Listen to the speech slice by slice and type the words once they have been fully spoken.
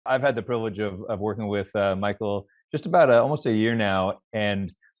I've had the privilege of working with Michael just about almost a year now,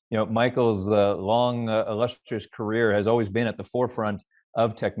 and Michael's long, illustrious career has always been at the forefront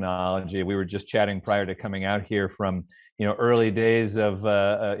of technology. We were just chatting prior to coming out here from early days of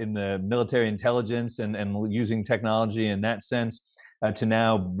in the military intelligence and using technology in that sense, to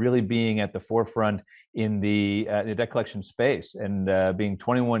now really being at the forefront in the debt collection space, and being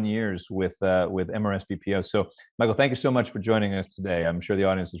 21 years with MRS BPO. So, Michael, thank you so much for joining us today. I'm sure the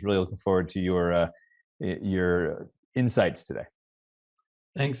audience is really looking forward to your insights today.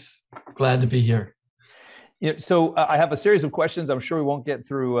 Thanks. Glad to be here. So I have a series of questions. I'm sure we won't get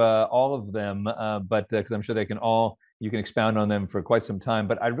through all of them, but because I'm sure you can expound on them for quite some time.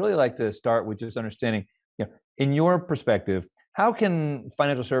 But I'd really like to start with just understanding, in your perspective, how can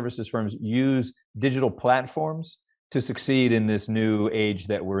financial services firms use digital platforms to succeed in this new age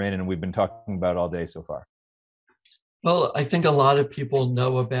that we're in and we've been talking about all day so far? Well, I think a lot of people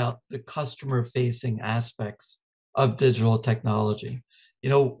know about the customer-facing aspects of digital technology.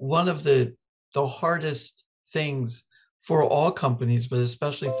 One of the hardest things for all companies, but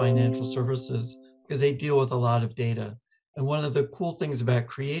especially financial services, because they deal with a lot of data. And one of the cool things about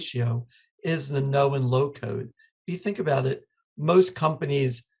Creatio is the no and low code. If you think about it, most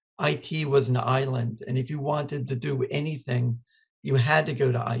companies, IT was an island. And if you wanted to do anything, you had to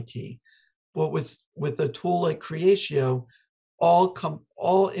go to IT. But with a tool like Creatio,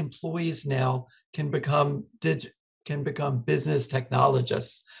 all employees now can become business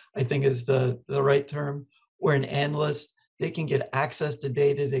technologists, I think is the right term, or an analyst. They can get access to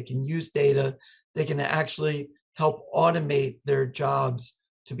data, they can use data, they can actually help automate their jobs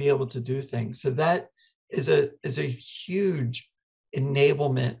to be able to do things. So that is a huge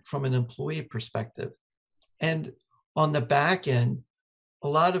enablement from an employee perspective. And on the back end, a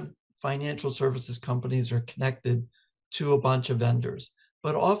lot of financial services companies are connected to a bunch of vendors,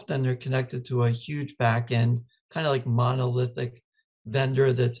 but often they're connected to a huge back end, kind of like monolithic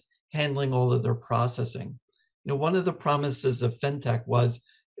vendor that's handling all of their processing. One of the promises of fintech was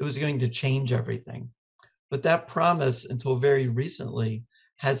it was going to change everything. But that promise, until very recently,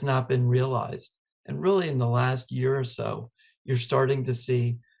 has not been realized. And really in the last year or so, you're starting to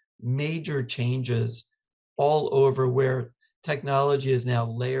see major changes all over, where technology is now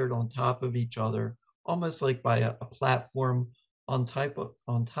layered on top of each other, almost like by a platform on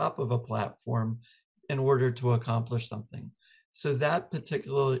top of a platform, in order to accomplish something. So that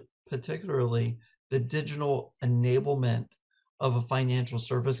particularly the digital enablement of a financial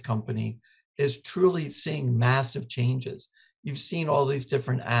service company is truly seeing massive changes. You've seen all these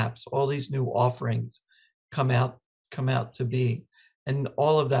different apps, all these new offerings come out to be, and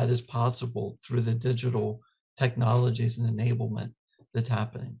all of that is possible through the digital technologies and enablement that's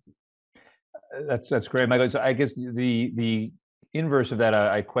happening. That's great, Michael. So I guess the inverse of that,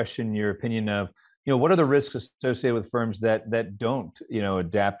 I question your opinion of, what are the risks associated with firms that don't,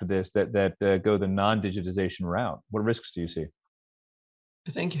 adapt to this, that go the non-digitization route? What risks do you see?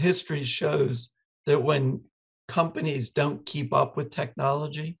 I think history shows that when companies don't keep up with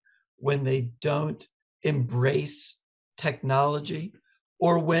technology, when they don't embrace technology,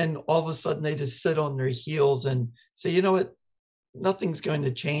 or when all of a sudden they just sit on their heels and say, you know what, nothing's going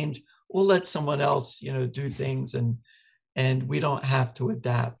to change. We'll let someone else, do things, and we don't have to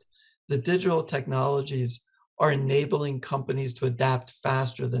adapt. The digital technologies are enabling companies to adapt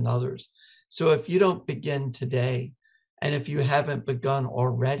faster than others. So if you don't begin today, and if you haven't begun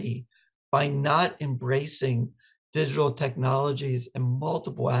already, by not embracing digital technologies in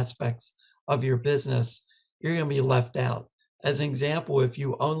multiple aspects of your business, you're going to be left out. As an example, if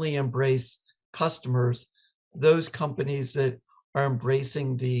you only embrace customers, those companies that are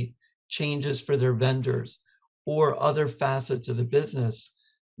embracing the changes for their vendors or other facets of the business,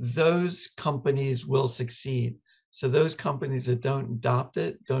 those companies will succeed. So those companies that don't adopt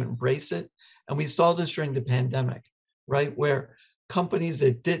it, don't embrace it, and we saw this during the pandemic, right? Where companies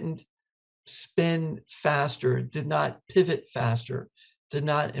that didn't spin faster, did not pivot faster, did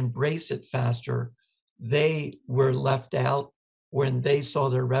not embrace it faster, they were left out when they saw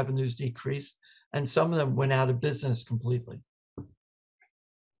their revenues decrease, and some of them went out of business completely.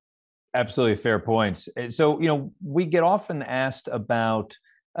 Absolutely fair points. So, we get often asked about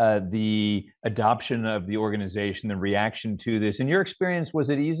the adoption of the organization, the reaction to this. In your experience, was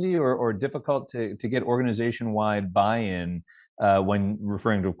it easy or difficult to get organization-wide buy-in when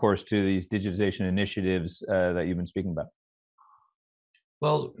referring to, of course, to these digitization initiatives that you've been speaking about?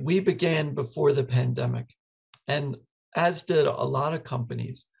 Well, we began before the pandemic, and as did a lot of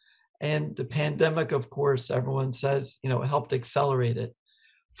companies. And the pandemic, of course, everyone says, helped accelerate it.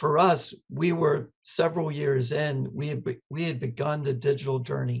 for us, we were several years in. We had begun the digital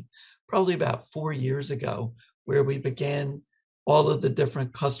journey probably about 4 years ago, where we began all of the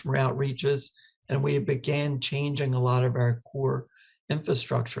different customer outreaches, and we began changing a lot of our core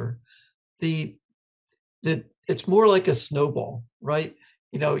infrastructure. The it's more like a snowball, right?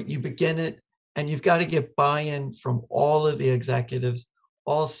 You begin it, and you've got to get buy-in from all of the executives,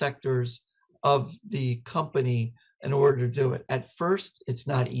 all sectors of the company in order to do it. At first, it's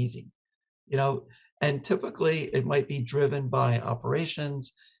not easy, you know, and typically it might be driven by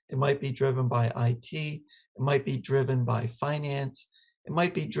operations, it might be driven by IT, it might be driven by finance, it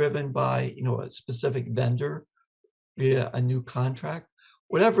might be driven by, a specific vendor via a new contract.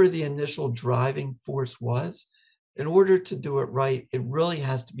 Whatever the initial driving force was, in order to do it right, it really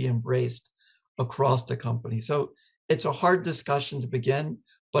has to be embraced across the company. So it's a hard discussion to begin,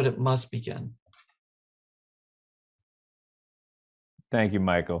 but it must begin. Thank you,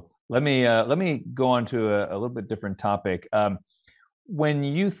 Michael. Let me go on to a little bit different topic. When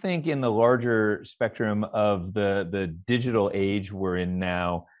you think in the larger spectrum of the digital age we're in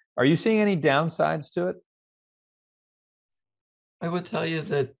now, are you seeing any downsides to it? I would tell you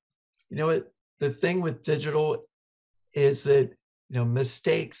that, the thing with digital is that,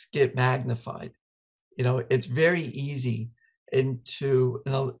 mistakes get magnified. It's very easy in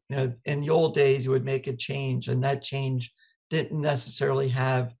the old days, you would make a change, and that change didn't necessarily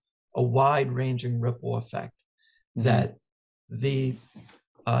have a wide ranging ripple effect that the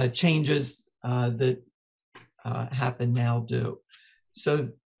changes that happen now do. So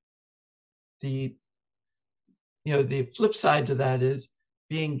the the flip side to that is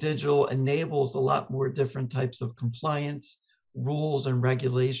being digital enables a lot more different types of compliance, rules and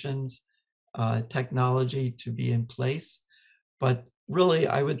regulations, technology to be in place. But really,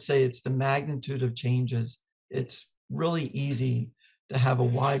 I would say it's the magnitude of changes. It's really easy to have a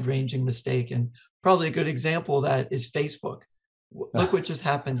wide-ranging mistake. And probably a good example of that is Facebook. Look what just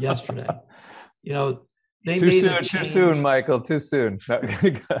happened yesterday. They Too made soon, a too soon, change. Michael, too soon.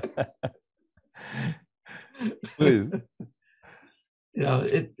 Please.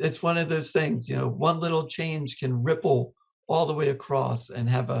 It's one of those things. One little change can ripple all the way across and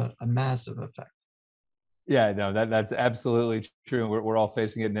have a massive effect. Yeah, no, that's absolutely true. We're all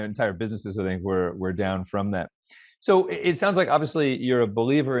facing it in entire businesses. I think we're down from that. So it sounds like obviously you're a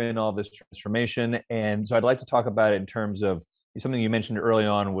believer in all this transformation, and so I'd like to talk about it in terms of something you mentioned early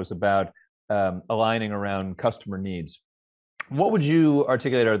on was about aligning around customer needs. What would you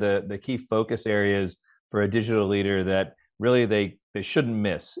articulate are the key focus areas for a digital leader that really they shouldn't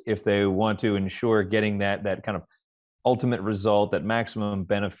miss if they want to ensure getting that kind of ultimate result, that maximum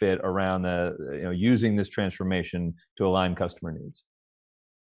benefit around the using this transformation to align customer needs?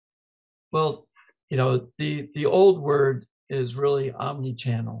 Well, the old word is really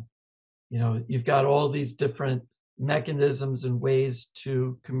omnichannel. You've got all these different mechanisms and ways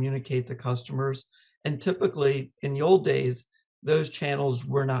to communicate to customers. And typically in the old days, those channels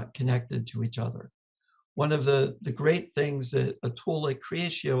were not connected to each other. One of the great things that a tool like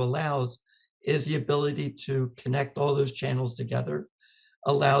Creatio allows is the ability to connect all those channels together,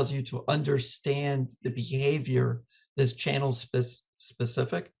 allows you to understand the behavior that's channel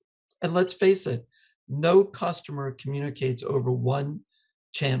specific. And let's face it, no customer communicates over one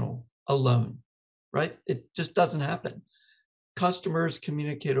channel alone, right? It just doesn't happen. Customers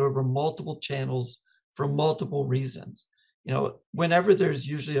communicate over multiple channels for multiple reasons. Whenever there's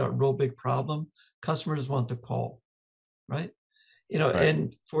usually a real big problem, customers want to call, right? Right.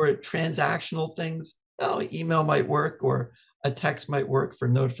 And for transactional things, email might work, or a text might work for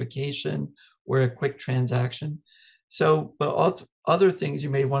notification or a quick transaction. So, but other things, you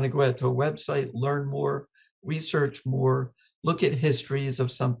may want to go out to a website, learn more, research more, look at histories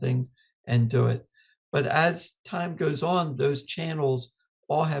of something and do it. But as time goes on, those channels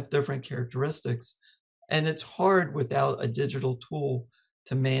all have different characteristics. And it's hard without a digital tool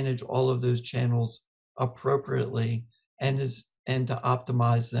to manage all of those channels appropriately and to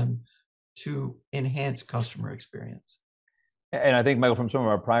optimize them to enhance customer experience. And I think, Michael, from some of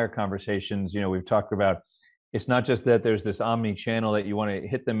our prior conversations, we've talked about it's not just that there's this omni channel that you want to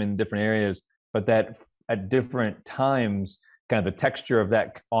hit them in different areas, but that at different times, kind of the texture of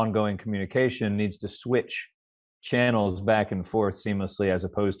that ongoing communication needs to switch channels back and forth seamlessly, as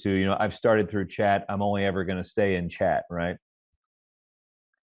opposed to, I've started through chat, I'm only ever going to stay in chat, right?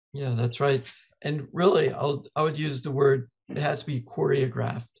 Yeah, that's right. And really, I would use the word, it has to be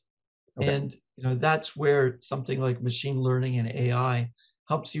choreographed. Okay. And that's where something like machine learning and AI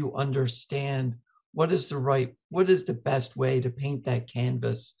helps you understand what is the best way to paint that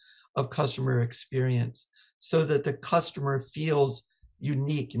canvas of customer experience so that the customer feels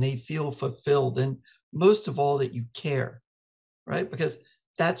unique and they feel fulfilled. And most of all, that you care, right? Because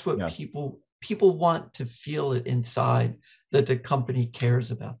that's what Yeah. people want to feel it inside, that the company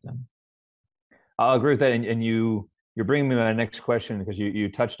cares about them. I'll agree with that. And you're bringing me to my next question because you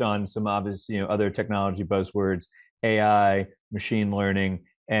touched on some obvious, other technology buzzwords, AI, machine learning,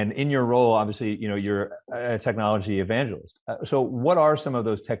 and in your role, obviously, you're a technology evangelist. So what are some of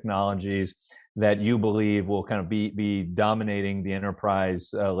those technologies that you believe will kind of be dominating the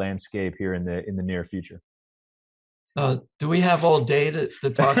enterprise landscape here in the near future? Do we have all day to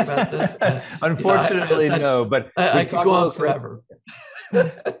talk about this? Unfortunately, no, but we I can could talk a go on little. forever.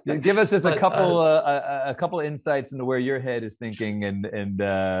 Give us just But a couple insights into where your head is thinking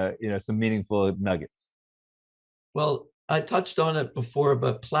and some meaningful nuggets. well, I touched on it before,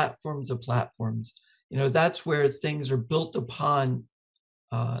 but platforms of platforms, that's where things are built upon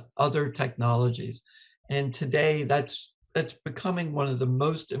other technologies. And today, that's becoming one of the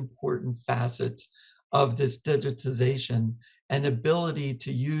most important facets of this digitization and ability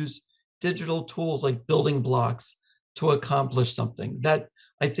to use digital tools like building blocks to accomplish something. That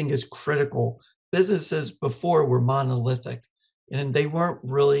I think is critical. Businesses before were monolithic and they weren't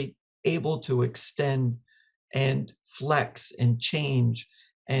really able to extend and flex and change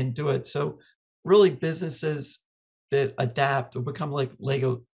and do it. So really businesses that adapt or become like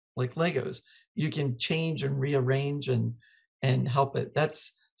Legos. You can change and rearrange and help it.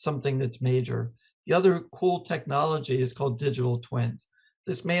 That's something that's major. The other cool technology is called digital twins.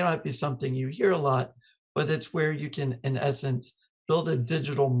 This may not be something you hear a lot, but it's where you can, in essence, build a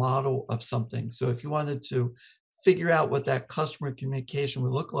digital model of something. So if you wanted to figure out what that customer communication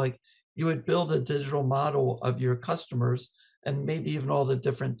would look like, you would build a digital model of your customers and maybe even all the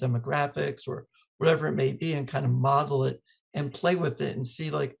different demographics or whatever it may be and kind of model it and play with it and see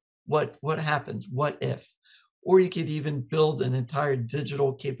like what happens, what if. Or you could even build an entire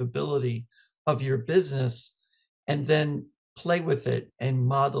digital capability of your business and then play with it and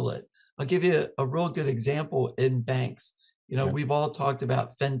model it. I'll give you a real good example in banks. Yeah. We've all talked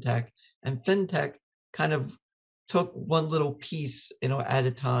about fintech, and fintech kind of took one little piece, at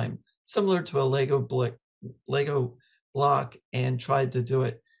a time, similar to a Lego block, and tried to do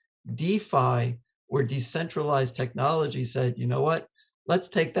it. DeFi, or decentralized technology, said, you know what? Let's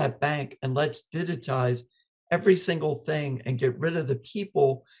take that bank and let's digitize every single thing and get rid of the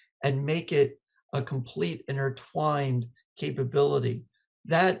people and make it a complete intertwined capability.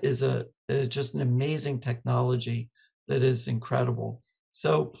 That is just an amazing technology that is incredible.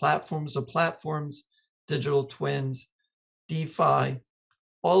 So platforms of platforms, digital twins, DeFi,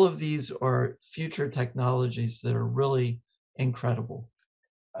 all of these are future technologies that are really incredible.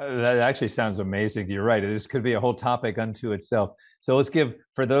 That actually sounds amazing. You're right. This could be a whole topic unto itself. So let's give,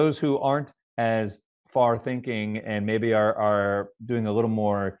 for those who aren't as far thinking and maybe are doing a little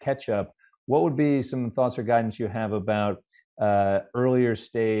more catch up, what would be some thoughts or guidance you have about earlier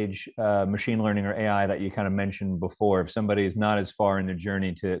stage machine learning or AI that you kind of mentioned before? If somebody is not as far in the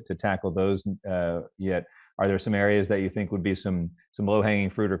journey to tackle those yet, are there some areas that you think would be some low hanging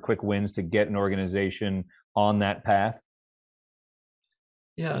fruit or quick wins to get an organization on that path?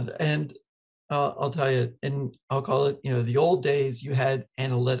 Yeah, and I'll tell you, and I'll call it, the old days, you had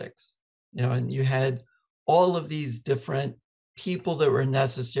analytics, and you had all of these different people that were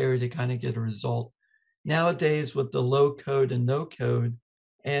necessary to kind of get a result. Nowadays, with the low code and no code,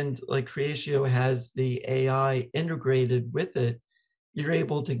 and like Creatio has the AI integrated with it, you're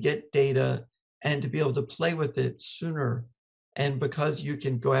able to get data and to be able to play with it sooner. And because you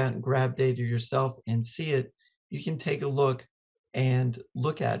can go out and grab data yourself and see it, you can take a look and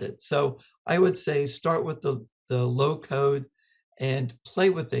look at it. So I would say start with the low code and play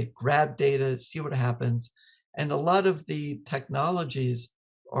with it, grab data, see what happens. And a lot of the technologies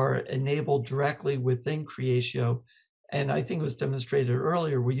are enabled directly within Creatio. And I think it was demonstrated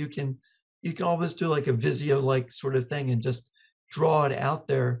earlier where you can always do like a Visio like sort of thing and just draw it out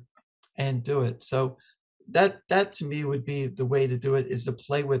there and do it. So that to me would be the way to do it, is to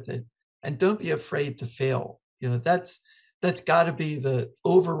play with it and don't be afraid to fail. That's got to be the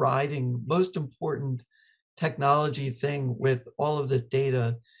overriding most important technology thing with all of this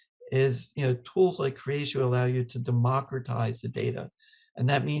data is, tools like Creatio allow you to democratize the data. And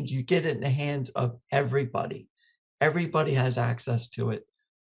that means you get it in the hands of everybody. Everybody has access to it.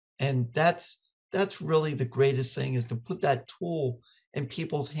 And that's really the greatest thing, is to put that tool in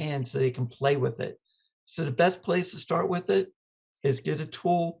people's hands so they can play with it. So the best place to start with it is get a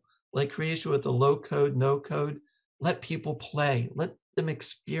tool like Creatio with the low code, no code. Let people play. Let them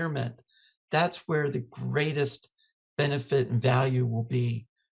experiment. That's where the greatest benefit and value will be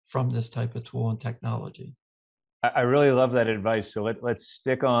from this type of tool and technology. I really love that advice. So let's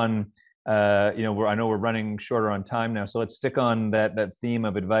stick on, I know we're running shorter on time now, so let's stick on that theme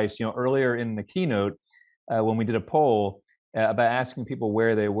of advice. Earlier in the keynote, when we did a poll about asking people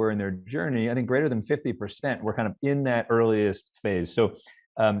where they were in their journey, I think greater than 50% were kind of in that earliest phase. So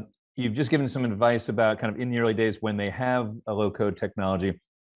you've just given some advice about kind of in the early days when they have a low code technology.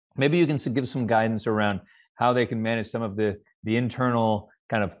 Maybe you can give some guidance around how they can manage some of the internal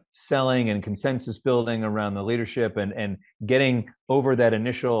kind of selling and consensus building around the leadership and getting over that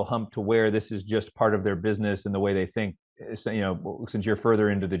initial hump to where this is just part of their business and the way they think, since you're further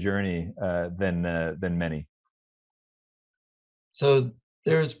into the journey than many. So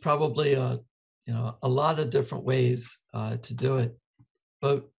there's probably a lot of different ways to do it,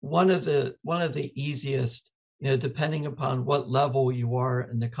 but one of the easiest, depending upon what level you are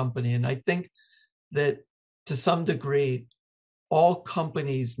in the company, and I think that to some degree, all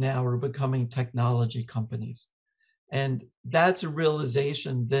companies now are becoming technology companies. And that's a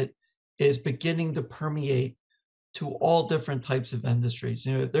realization that is beginning to permeate to all different types of industries.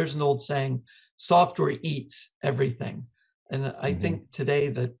 There's an old saying, software eats everything. And I think today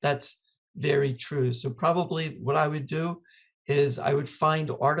that that's very true. So probably what I would do is I would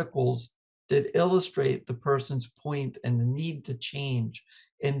find articles that illustrate the person's point and the need to change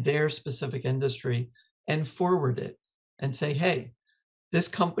in their specific industry and forward it and say, hey, this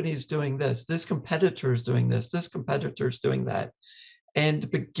company is doing this competitor is doing this competitor is doing that, and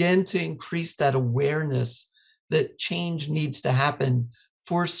begin to increase that awareness that change needs to happen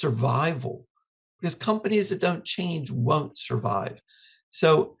for survival, because companies that don't change won't survive.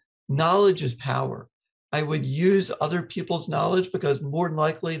 So knowledge is power. I would use other people's knowledge because more than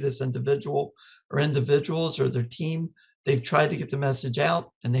likely this individual or individuals or their team, they've tried to get the message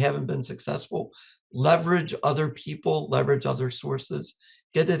out and they haven't been successful. Leverage other people, leverage other sources,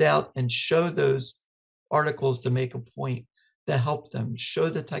 get it out and show those articles to make a point to help them show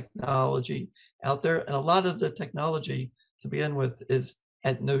the technology out there. And a lot of the technology to begin with is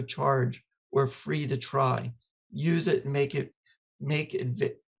at no charge or free to try. Use it and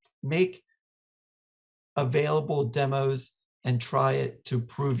make available demos and try it to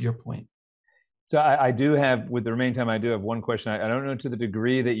prove your point. So I do have, with the remaining time, I do have one question. I don't know to the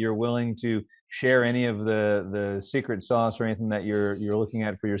degree that you're willing to share any of the secret sauce or anything that you're looking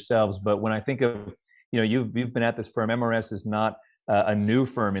at for yourselves. But when I think of, you've been at this firm. MRS is not a new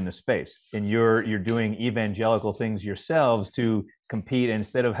firm in the space, and you're doing evangelical things yourselves to compete. And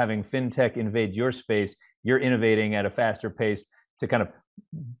instead of having fintech invade your space, you're innovating at a faster pace to kind of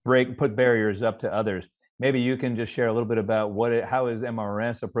put barriers up to others. Maybe you can just share a little bit about how is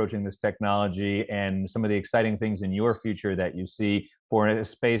MRS approaching this technology and some of the exciting things in your future that you see for a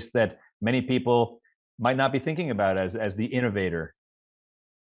space that many people might not be thinking about as the innovator.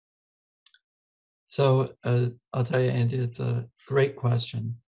 So I'll tell you, Andy, it's a great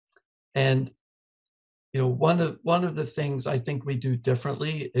question. And one of the things I think we do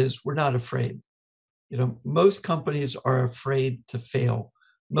differently is we're not afraid. Most companies are afraid to fail.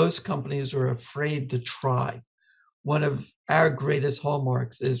 Most companies are afraid to try. One of our greatest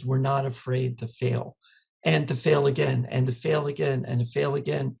hallmarks is we're not afraid to fail and to fail again and to fail again and to fail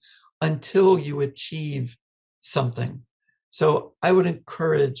again until you achieve something. So I would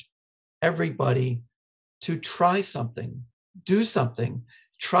encourage everybody to try something, do something,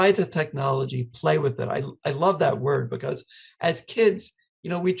 try the technology, play with it. I love that word because as kids,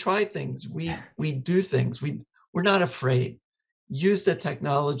 we try things, we do things, we're not afraid. Use the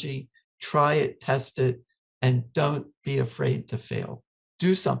technology, try it, test it, and don't be afraid to fail.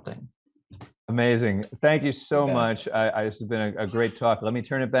 Do something. Amazing. Thank you so much. This has been a great talk. Let me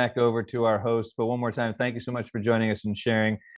turn it back over to our host. But one more time, thank you so much for joining us and sharing